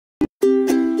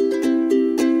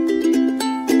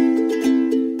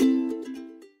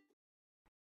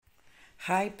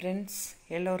Hi friends,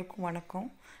 எல்லோருக்கும் வணக்கம்.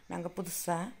 நாங்கள்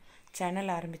புதுசாக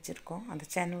சேனல் ஆரம்பிச்சிருக்கோம். அந்த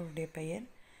சேனலுடைய பெயர்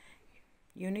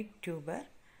யூனிக் டியூபர்.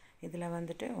 இதில்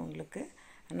வந்துட்டு உங்களுக்கு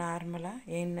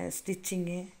நார்மலாக என்ன ஸ்டிச்சிங்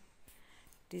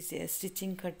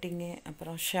கட்டிங்கு,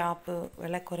 அப்புறம் ஷாப்பு,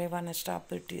 விலை குறைவான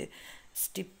ஷாப்பு,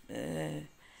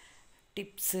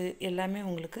 டிப்ஸு எல்லாமே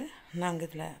உங்களுக்கு நாங்கள்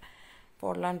இதில்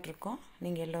போடலான்ட்ருக்கோம்.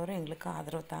 நீங்கள் எல்லோரும் எங்களுக்கு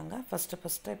ஆதரவு தாங்க.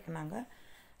 ஃபஸ்ட்டு இப்போ நாங்கள்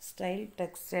ஸ்டைல்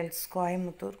டெக்ஸ்டைல்ஸ்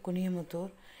கோயம்புத்தூர்,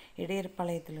 குனியமுத்தூர்,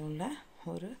 இடையர்பாளையத்தில் உள்ள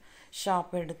ஒரு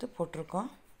ஷாப் எடுத்து போட்டிருக்கோம்.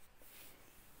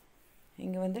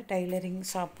 இங்கே வந்து டைலரிங்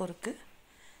ஷாப்பும் இருக்குது,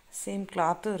 சேம்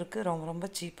கிளாத்தும் இருக்குது.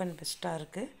 ரொம்ப சீப் அண்ட் பெஸ்ட்டாக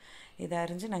இருக்குது. இதை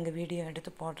அறிஞ்சு நாங்கள் வீடியோ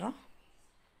எடுத்து போடுறோம்.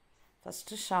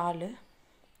 ஃபஸ்ட்டு ஷாலு,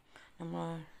 நம்ம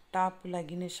டாப்பு,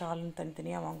 லகின்னு, ஷாலுன்னு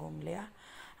தனித்தனியாக வாங்குவோம் இல்லையா,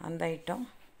 அந்த ஐட்டம்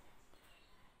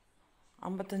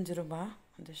 55 ரூபா.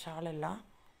 அந்த ஷாலெல்லாம்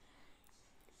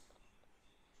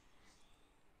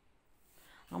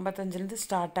 55லேருந்து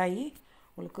ஸ்டார்ட் ஆகி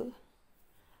உங்களுக்கு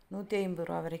 150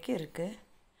 ரூபா வரைக்கும் இருக்குது.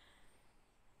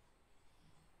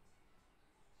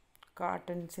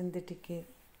 காட்டன், சிந்தட்டிக்கு,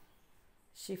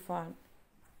 ஷிஃபான்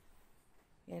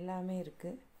எல்லாமே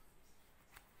இருக்குது.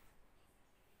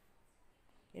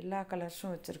 எல்லா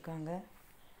கலர்ஸும் வச்சுருக்காங்க.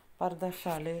 பர்தா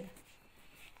ஷாலு,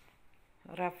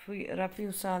 ரஃப்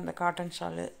யூஸாக அந்த காட்டன்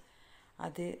ஷாலு,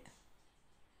 அது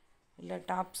இல்லை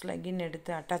டாப்ஸ் லெகின்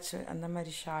எடுத்து அட்டாச்சு அந்த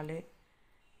மாதிரி ஷாலு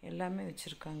எல்லாமே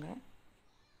வச்சுருக்காங்க.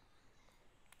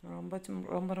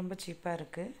 ரொம்ப சீப்பாக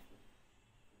இருக்குது.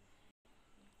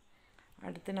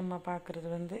 அடுத்து நம்ம பார்க்குறது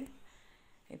வந்து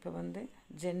இப்போ வந்து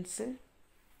ஜென்ஸு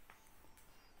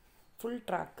ஃபுல்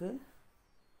ட்ராக்கு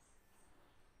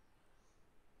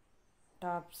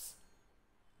டாப்ஸ்,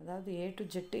 அதாவது A to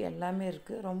Z எல்லாமே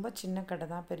இருக்குது. ரொம்ப சின்ன கடை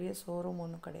தான், பெரிய ஷோரூம்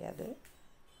ஒன்றும் கிடையாது.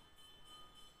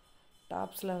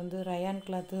 டாப்ஸில் வந்து ரயான்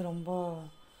கிளாத்து ரொம்ப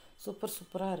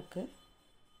சூப்பராக இருக்குது.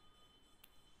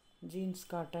 Jeans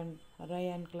cotton,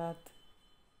 rayon cloth,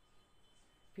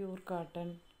 pure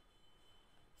cotton,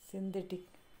 synthetic,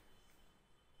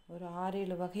 ஒரு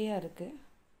 6-7 வகையாக இருக்குது.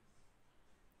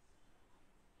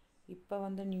 இப்போ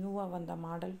வந்து நியூவாக வந்த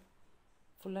மாடல்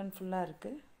ஃபுல்லாக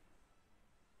இருக்குது.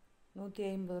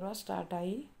 150 ரூபா ஸ்டார்ட்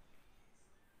ஆகி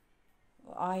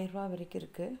 1000 ரூபா வரைக்கும்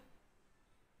இருக்குது.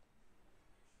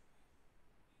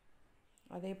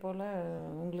 அதே போல்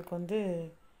உங்களுக்கு வந்து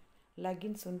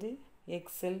லெகின்ஸ் வந்து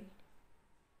XL,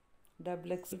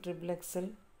 XXL, XXL,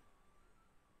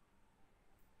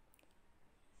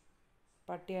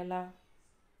 Patiala,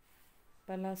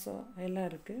 palazzo எல்லாம்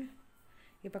இருக்குது.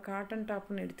 இப்போ காட்டன்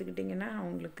டாப்னு எடுத்துக்கிட்டிங்கன்னா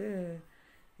உங்களுக்கு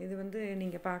இது வந்து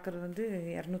நீங்கள் பார்க்குறது வந்து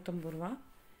 250 ரூபா.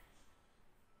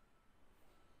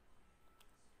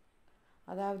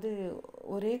 அதாவது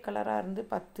ஒரே கலராக இருந்து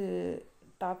 10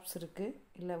 டாப்ஸ் இருக்குது,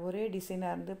 இல்லை ஒரே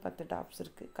டிசைனாக இருந்து 10 டாப்ஸ்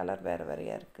இருக்குது. கலர்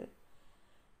வேறையாக இருக்குது.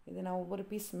 இது நான் ஒவ்வொரு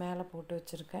பீஸ் மேலே போட்டு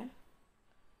வச்சுருக்கேன்.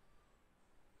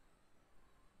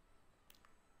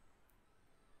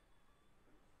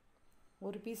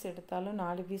 ஒரு பீஸ் எடுத்தாலும்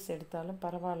 4 பீஸ் எடுத்தாலும்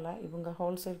பரவாயில்ல, இவங்க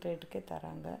ஹோல்சேல் ரேட்டுக்கே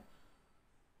தராங்க.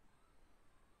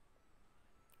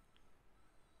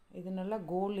 இது நல்லா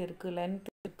கோல் இருக்குது,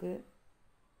 லென்த் இருக்குது.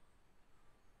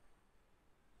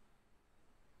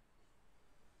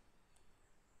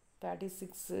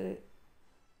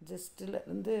 ஜஸ்ட்டில்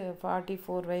இருந்து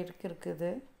 44 வரைக்கும்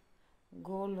இருக்குது.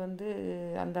 கோல் வந்து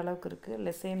அந்த அளவுக்கு இருக்குது.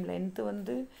 இல்லை சேம் லென்த்து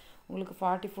வந்து உங்களுக்கு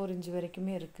 44 இன்ச்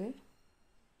வரைக்குமே இருக்குது.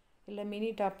 இல்லை மினி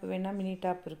டாப் வேணால் மினி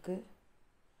டாப் இருக்குது.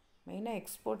 மெயினாக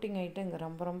எக்ஸ்போர்ட்டிங் ஐட்டம் இங்கே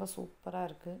ரொம்ப சூப்பராக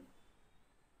இருக்குது.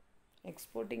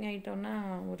 எக்ஸ்போர்ட்டிங் ஐட்டம்னா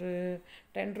ஒரு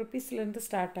 10 ருபீஸ்லேருந்து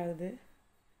ஸ்டார்ட் ஆகுது.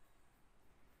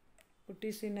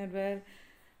 குட்டீஸ் இன்னர்வேர்,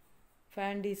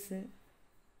 ஃபேண்டீஸு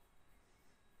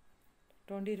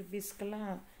 20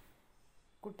 ருபீஸ்க்கெல்லாம்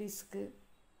குட்டீஸுக்கு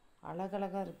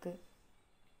அழகழகாக இருக்குது.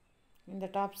 இந்த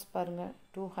டாப்ஸ் பாருங்கள்,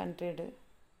 200,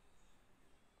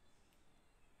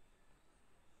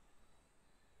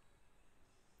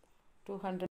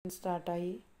 200 ஸ்டார்ட்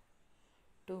ஆகி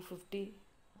 250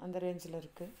 அந்த ரேஞ்சில்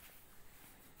இருக்குது.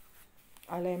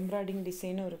 அதில் எம்ப்ராய்டிங்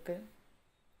டிசைனும் இருக்குது.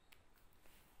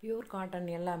 பியூர் காட்டன்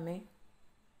எல்லாமே.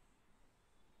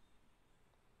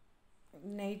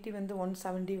 நைட்டி வந்து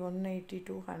 170, 180,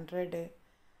 200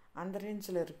 அந்த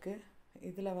ரேஞ்சில் இருக்குது.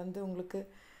 இதில் வந்து உங்களுக்கு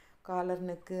collar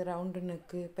neck, round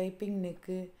neck, piping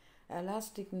neck,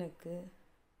 elastic neck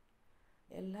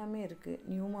எல்லாமே இருக்குது.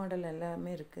 நியூ மாடல்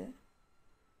எல்லாமே இருக்குது.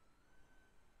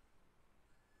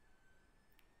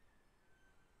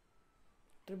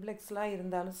 XXL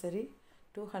இருந்தாலும் சரி,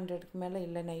 200க்கு மேலே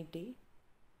இல்லை நைட்டி.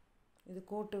 இது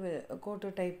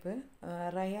கோட்டு டைப்பு,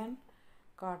 ரயான்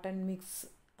காட்டன் மிக்ஸ்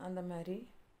அந்த மாதிரி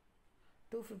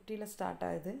 250 ஸ்டார்ட்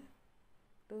ஆகுது.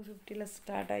 250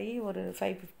 ஸ்டார்ட் ஆகி ஒரு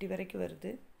 550 வரைக்கும்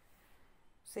வருது.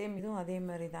 சேம் இதுவும் அதே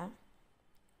மாதிரி தான்.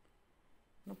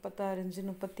 36 இன்ச்சு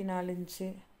 34 இன்ச்சு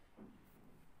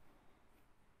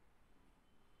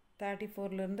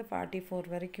 34லேருந்து 44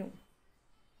 வரைக்கும்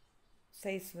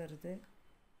சைஸ் வருது.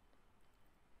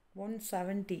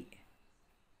 170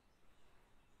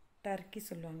 டர்க்கி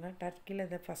சொல்லுவாங்க. டர்க்கியில்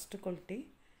இதை ஃபஸ்ட்டு குவாலிட்டி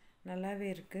நல்லாவே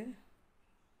இருக்குது.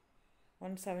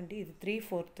 170. இது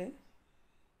 3/4.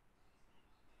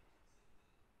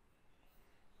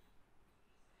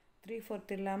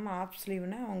 இல்லாமல் ஆஃப்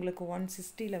ஸ்லீவ்னா உங்களுக்கு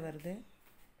 160 வருது.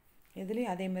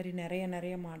 இதுலேயும் அதே மாதிரி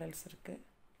நிறைய மாடல்ஸ் இருக்குது.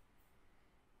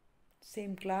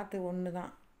 சேம் கிளாத்து ஒன்று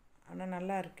தான், ஆனால்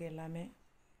நல்லா இருக்குது எல்லாமே.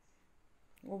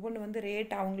 ஒவ்வொன்று வந்து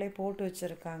ரேட் அவங்களே போட்டு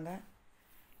வச்சுருக்காங்க.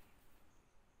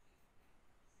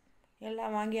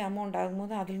 எல்லாம் வாங்கி அமௌண்ட்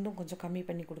ஆகும்போது அதுலேருந்தும் கொஞ்சம் கம்மி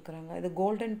பண்ணி கொடுக்குறாங்க. இது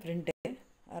கோல்டன் பிரிண்ட்டு,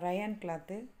 ரயான்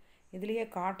கிளாத்து. இதுலேயே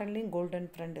காட்டன்லேயும் கோல்டன்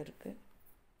பிரிண்ட் இருக்குது.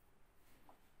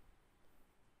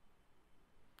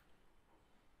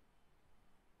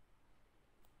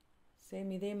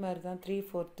 சேம் இதே மாதிரி தான்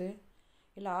 3/4.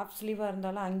 இல்லை ஆஃப் ஸ்லீவாக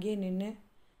இருந்தாலும் அங்கேயே நின்று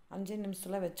 5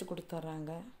 நிமிஷத்தில் வச்சு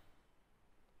கொடுத்துட்றாங்க.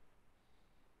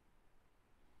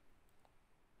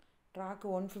 ட்ராக்கு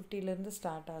 150லேருந்து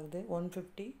ஸ்டார்ட் ஆகுது.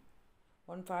 150,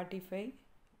 145,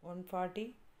 140,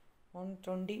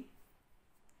 120,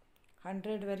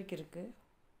 100 வரைக்கும் இருக்குது.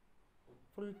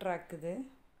 ஃபுல் ட்ராக் இது.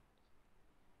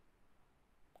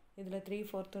 இதில்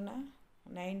 3/4னா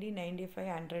 90, 95,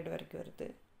 100 வரைக்கும் வருது.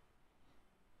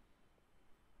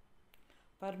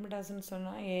 பர்மிடாஸ்ன்னு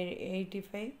சொன்னால்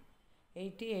 85,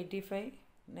 80, 85,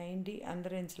 90 அந்த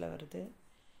ரேஞ்சில் வருது.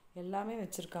 எல்லாமே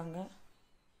வச்சுருக்காங்க,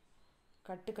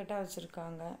 கட்டாக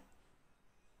வச்சுருக்காங்க.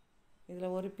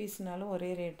 இதில் ஒரு பீஸ்னாலும் ஒரே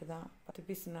ரேட்டு தான், 10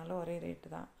 பீஸ்னாலும் ஒரே ரேட்டு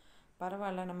தான்.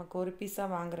 பரவாயில்ல, நமக்கு ஒரு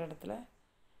பீஸாக வாங்குகிற இடத்துல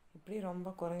இப்படி ரொம்ப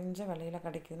குறைஞ்ச விலையில்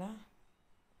கிடைக்குதுன்னா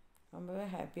ரொம்பவே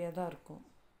ஹாப்பியாக தான் இருக்கும்.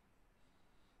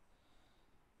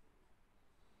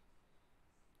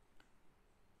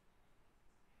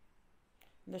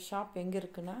 இந்த ஷாப் எங்கே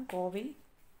இருக்குன்னா கோவை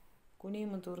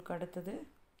குனியமுத்தூருக்கு அடுத்தது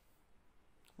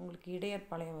உங்களுக்கு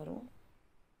இடையர்பாளையம் வரும்.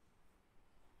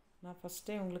 நான்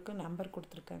ஃபஸ்ட்டே உங்களுக்கு நம்பர்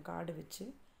கொடுத்துருக்கேன் கார்டு வச்சு,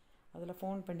 அதில்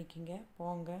ஃபோன் பண்ணிக்கிங்க,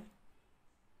 போங்க.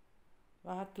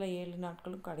 வாரத்தில் 7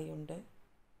 நாட்களும் கடை உண்டு.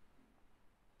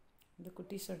 இந்த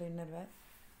குட்டீஸோட இன்னர்வேர்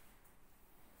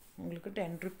உங்களுக்கு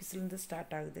 10 ருபீஸ்லேருந்து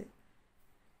ஸ்டார்ட் ஆகுது.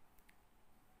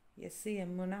 எஸ்சி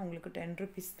எம்முன்னா உங்களுக்கு 10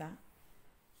 ருபீஸ் தான்.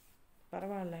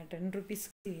 பரவாயில்ல, 10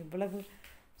 ருபீஸ்க்கு இவ்வளவு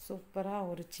சூப்பராக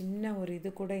ஒரு சின்ன ஒரு இது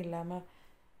கூட இல்லாமல்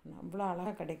அவ்வளோ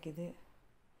அழகாக கிடைக்கிது.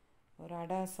 ஒரு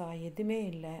அடாசா எதுவுமே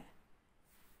இல்லை.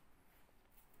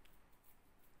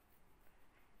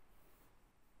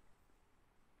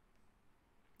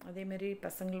 அதேமாரி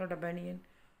பசங்களோட பனியன்,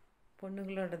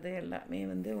 பொண்ணுங்களோடது எல்லாமே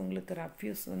வந்து உங்களுக்கு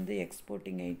ரஃப்யூஸ் வந்து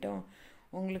எக்ஸ்போர்ட்டிங் ஐட்டம்.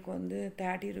 உங்களுக்கு வந்து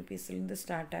 30 ருபீஸ்லேருந்து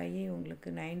ஸ்டார்ட் ஆகி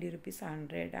உங்களுக்கு 90 ருபீஸ்,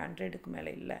 100க்கு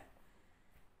மேலே இல்லை.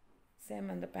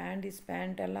 சேம் அந்த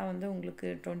பேண்ட் எல்லாம் வந்து உங்களுக்கு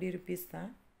 20 ருபீஸ் தான்.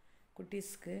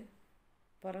 குட்டீஸ்க்கு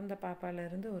பிறந்த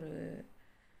பாப்பாலேருந்து ஒரு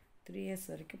 3 இயர்ஸ்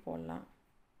வரைக்கும் போடலாம்.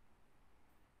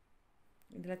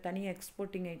 இதில் தனியாக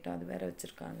எக்ஸ்போர்ட்டிங் ஐட்டம் அது வேறு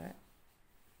வச்சுருக்காங்க.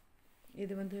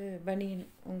 இது வந்து பனியன்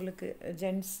உங்களுக்கு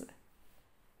ஜென்ட்ஸ்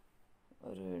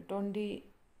ஒரு 20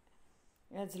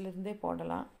 ஏஜ்லேருந்தே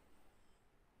போடலாம்.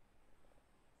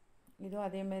 இதுவும்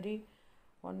அதேமாரி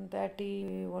 130,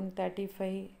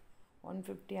 135,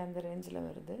 150 அந்த ரேஞ்சில்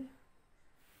வருது.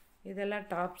 இதெல்லாம்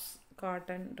tops,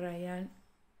 cotton,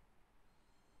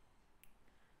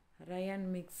 rayon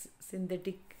mix,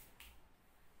 synthetic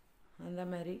அந்த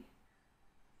மாதிரி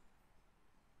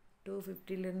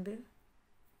 250லேருந்து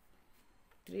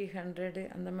 300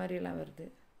 அந்த மாதிரியெல்லாம் வருது.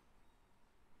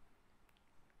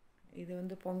 இது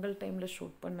வந்து பொங்கல் டைமில்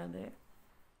ஷூட் பண்ணது.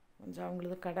 கொஞ்சம்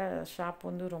அவங்களது கடை ஷாப்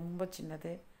வந்து ரொம்ப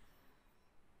சின்னது,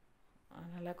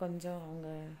 அதனால் கொஞ்சம் அவங்க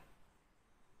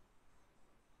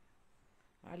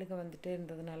ஆளுங்க வந்துட்டே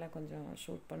இருந்ததுனால கொஞ்சம்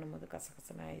ஷூட் பண்ணும்போது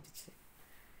கசகசன்னு ஆயிடுச்சு.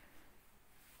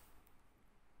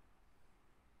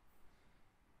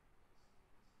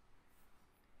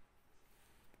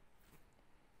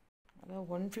 அதான்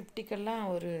 150க்கெல்லாம்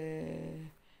ஒரு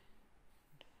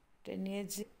 10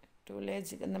 ஏஜ் 12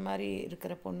 ஏஜுக்கு அந்த மாதிரி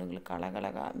இருக்கிற பொண்ணுங்களுக்கு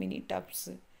அழகழகாக மினி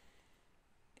டாப்ஸு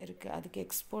இருக்குது. அதுக்கு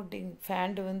எக்ஸ்போர்ட்டிங்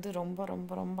ஃபேண்டு வந்து ரொம்ப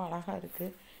ரொம்ப ரொம்ப அழகாக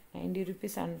இருக்குது. 90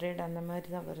 ருபீஸ், 100 அந்த மாதிரி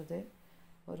தான் வருது.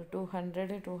 ஒரு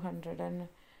 200,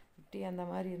 250 அந்த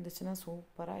மாதிரி இருந்துச்சுன்னா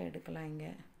சூப்பராக எடுக்கலாம்.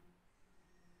 இங்கே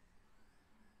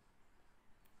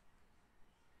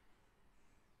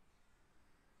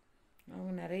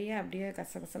அவங்க நிறைய அப்படியே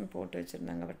கசகசன்னு போட்டு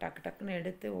வச்சுருந்தாங்க. அப்போ டக்குன்னு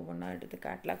எடுத்து ஒவ்வொன்றா எடுத்து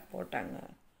கேட்லாக் போட்டாங்க,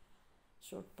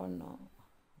 ஷூட் பண்ணோம்.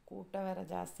 கூட்டம் வேறு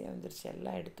ஜாஸ்தியாக வந்துருச்சு,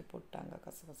 எல்லாம் எடுத்து போட்டாங்க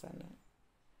கசகசன்னு.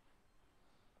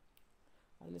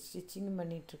 அதில் ஸ்டிச்சிங்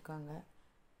பண்ணிகிட்ருக்காங்க.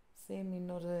 சேம்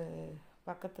இன்னொரு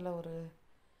பக்கத்தில் ஒரு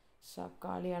ஷாப்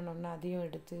காலியானோடனே அதையும்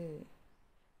எடுத்து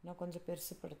இன்னும் கொஞ்சம்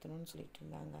பெருசுப்படுத்தணும்னு சொல்லிட்டு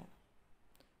இருந்தாங்க.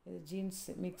 இது ஜீன்ஸ்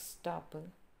மிக்ஸ் டாப்பு.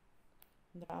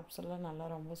 இந்த டாப்ஸ் எல்லாம் நல்லா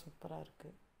ரொம்ப சூப்பராக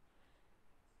இருக்குது.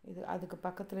 இது அதுக்கு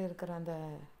பக்கத்தில் இருக்கிற அந்த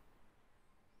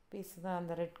பீஸ் தான்,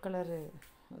 அந்த ரெட் கலரு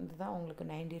இதுதான் உங்களுக்கு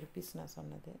 90 ருபீஸ் நான்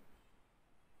சொன்னது.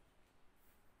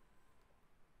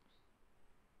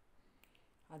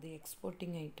 அது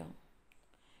எக்ஸ்போர்ட்டிங் ஐட்டம்.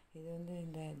 இது வந்து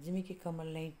இந்த ஜிமிக்கி கமல்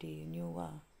நைட்டி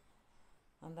நியூவாக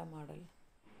அந்த மாடல்.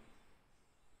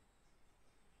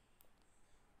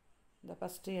 இந்த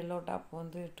ஃபஸ்ட்டு எல்லோ டாப்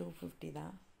வந்து 250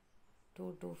 தான்,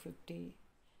 250.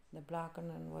 இந்த பிளாக்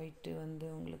அண்ட் ஒயிட்டு வந்து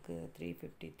உங்களுக்கு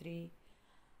 353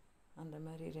 அந்த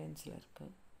மாதிரி ரேஞ்சில்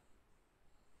இருக்குது.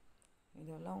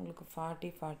 இதெல்லாம் உங்களுக்கு 40,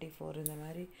 44 இந்த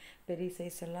மாதிரி பெரிய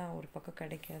சைஸ் எல்லாம் ஒரு பக்கம்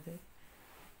கிடைக்காது.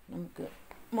 நமக்கு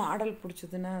மாடல்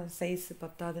பிடிச்சதுன்னா சைஸு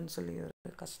பத்தாதுன்னு சொல்லி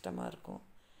ஒரு கஷ்டமாக இருக்கும்.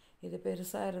 இது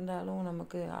பெருசாக இருந்தாலும்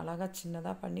நமக்கு அழகாக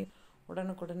சின்னதாக பண்ணி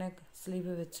உடனுக்குடனே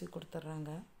ஸ்லீவு வச்சு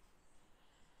கொடுத்துட்றாங்க.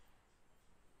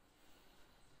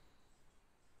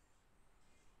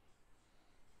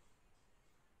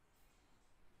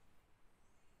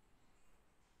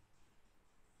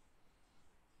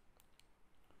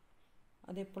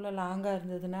 அதே போல் லாங்காக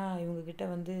இருந்ததுன்னா இவங்கக்கிட்ட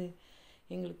வந்து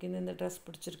எங்களுக்கு இந்த ட்ரெஸ்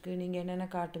பிடிச்சிருக்கு, நீங்கள் என்னென்ன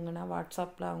காட்டுங்கன்னா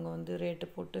வாட்ஸ்அப்பில் அவங்க வந்து ரேட்டு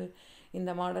போட்டு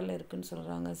இந்த மாடல் இருக்குதுன்னு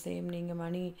சொல்கிறாங்க. சேம் நீங்கள்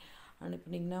மணி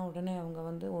அனுப்புனீங்கன்னா உடனே அவங்க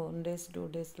வந்து 1 days 2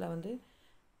 daysல வந்து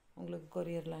உங்களுக்கு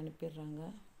கொரியரில் அனுப்பிடுறாங்க.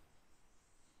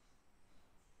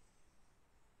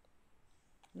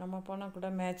 நம்ம போனால் கூட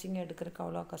மேட்சிங் எடுக்கிறதுக்கு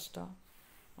அவ்வளோ கஷ்டம்,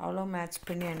 அவ்வளோ மேட்ச்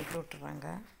பண்ணி அனுப்பி விட்டுறாங்க.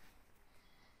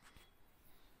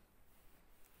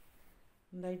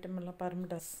 இந்த ஐட்டம் எல்லாம்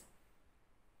பர்மடஸ்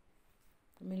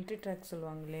மிலிட்ரி ட்ராக்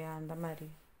சொல்லுவாங்க இல்லையா, அந்த மாதிரி.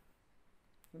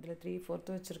 இதில்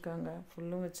 3/4 வச்சுருக்காங்க,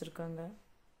 ஃபுல்லும் வச்சுருக்காங்க.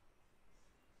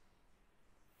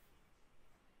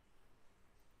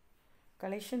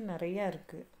 கலெக்ஷன் நிறையா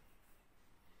இருக்குது.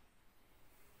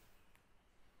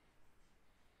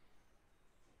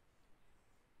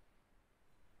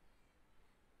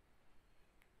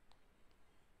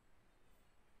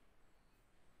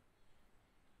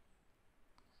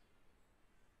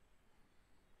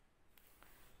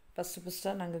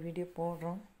 ஃபஸ்ட்டாக நாங்கள் வீடியோ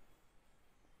போடுறோம்.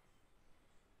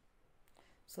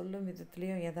 சொல்லும்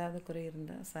விதத்துலேயும் ஏதாவது குறை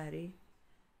இருந்தால் சாரி.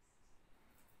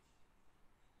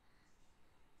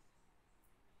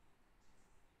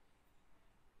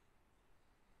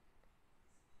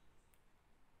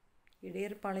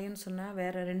 இடையர்பாளையம்னு சொன்னால்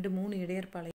வேறு 2-3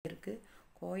 இடையர்பாளையம் இருக்குது.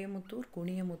 கோயமுத்தூர்,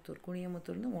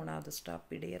 குனியமுத்தூர்னு 3வது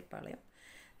ஸ்டாப் இடையர்பாளையம்.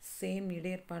 சேம்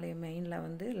இடையர்பாளையம் மெயினில்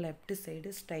வந்து லெஃப்ட்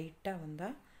சைடு ஸ்ட்ரைட்டாக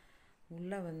வந்தால்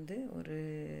உள்ளே வந்து ஒரு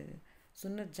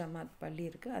சுன்னத் ஜமாத் பள்ளி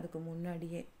இருக்குது. அதுக்கு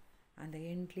முன்னாடியே அந்த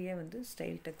எண்ட்லேயே வந்து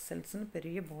ஸ்டைல் டெக்ஸ்டைல்ஸ்னு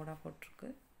பெரிய போர்டாக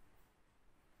போட்டிருக்கு.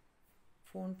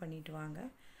 ஃபோன் பண்ணிவிட்டு வாங்க,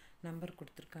 நம்பர்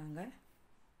கொடுத்துருக்காங்க.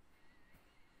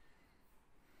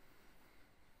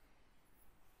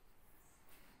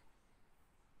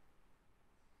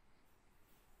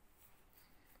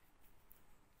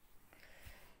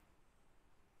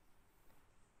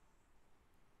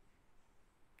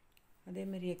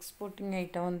 அதேமாரி எக்ஸ்போர்ட்டிங்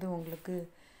ஐட்டம் வந்து உங்களுக்கு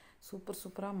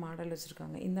சூப்பராக மாடல்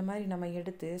வச்சுருக்காங்க. இந்த மாதிரி நம்ம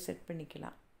எடுத்து செட்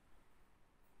பண்ணிக்கலாம்.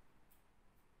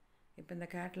 இப்போ இந்த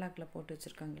கேட்லாகில் போட்டு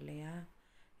வச்சுருக்காங்க இல்லையா,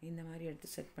 இந்த மாதிரி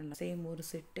எடுத்து செட் பண்ணலாம். சேம் ஒரு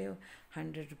செட்டே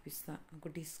 100 ருபீஸ் தான்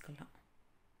குட்டீஸ்க்கெல்லாம்.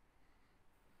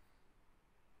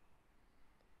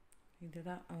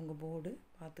 இதுதான் அவங்க போர்டு,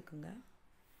 பார்த்துக்குங்க.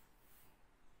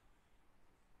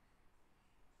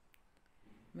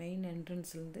 மெயின்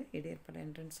என்ட்ரன்ஸ்லேருந்து இடையர்பாளையம்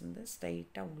என்ட்ரன்ஸ்லேருந்து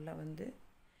ஸ்ட்ரைட்டாக உள்ளே வந்து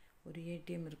ஒரு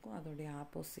ஏடிஎம் இருக்கும், அதோடைய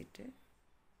ஆப்போசிட்டு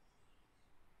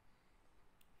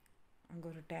அங்கே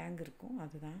ஒரு டேங்க் இருக்கும்,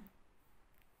 அதுதான்.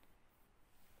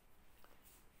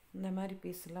 இந்த மாதிரி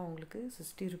பீஸ்லாம் உங்களுக்கு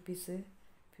 60 ருபீஸு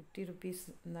 50 ருபீஸ்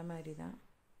இந்த மாதிரி தான்.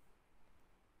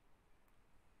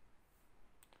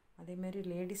 அதேமாரி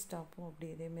லேடிஸ் டாப்பும் அப்படி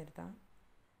இதேமாரி தான்.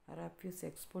 ரஃப்யூஸ்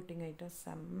எக்ஸ்போர்ட்டிங் ஐட்டம்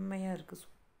செம்மையாக இருக்குது,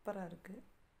 சூப்பராக இருக்குது.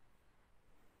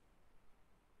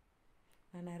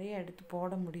 நான் நிறைய எடுத்து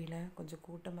போட முடியல, கொஞ்சம்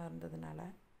கூட்டமாக இருந்ததுனால.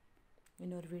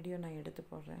 இன்னொரு வீடியோ நான் எடுத்து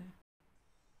போடுறேன்.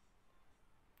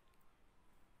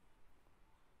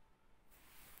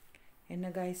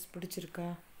 என்ன காய்ஸ், பிடிச்சிருக்கா?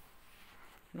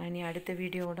 நான் இனி அடுத்த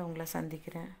வீடியோவோடு உங்களை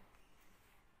சந்திக்கிறேன்.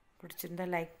 பிடிச்சிருந்தா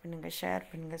லைக் பண்ணுங்கள், ஷேர்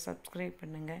பண்ணுங்கள், சப்ஸ்கிரைப்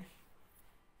பண்ணுங்கள்.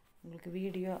 உங்களுக்கு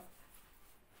வீடியோ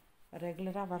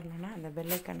ரெகுலராக வரணுன்னா அந்த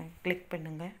பெல் ஐக்கானை கிளிக்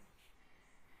பண்ணுங்கள்.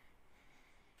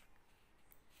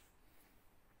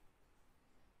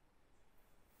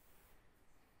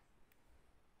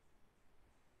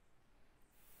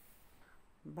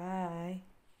 Bye.